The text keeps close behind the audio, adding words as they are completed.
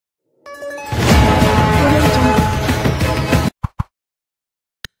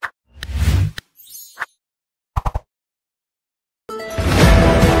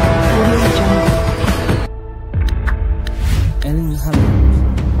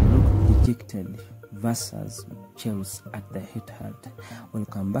predicted versus Chelsea at the Etihad.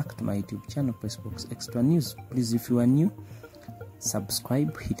 Welcome back to my YouTube channel, Pressbox Extra News. Please, if you are new,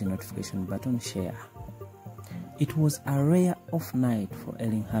 subscribe, hit the notification button, share. It was a rare off night for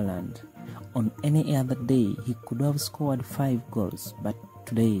Erling Haaland. On any other day, he could have scored 5 goals, but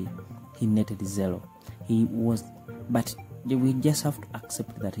today he netted 0. But we just have to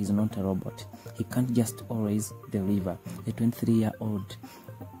accept that he's not a robot. He can't just always deliver. The 23-year-old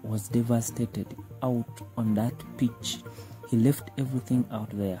was devastated out on that pitch. He left everything out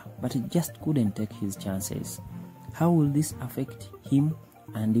there, but he just couldn't take his chances. How will this affect him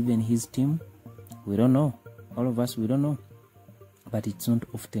and even his team? We don't know. All of us, we don't know. But it's not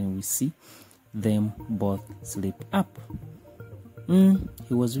often we see them both slip up.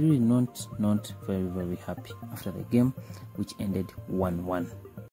 He was really not very happy after the game, which ended 1-1.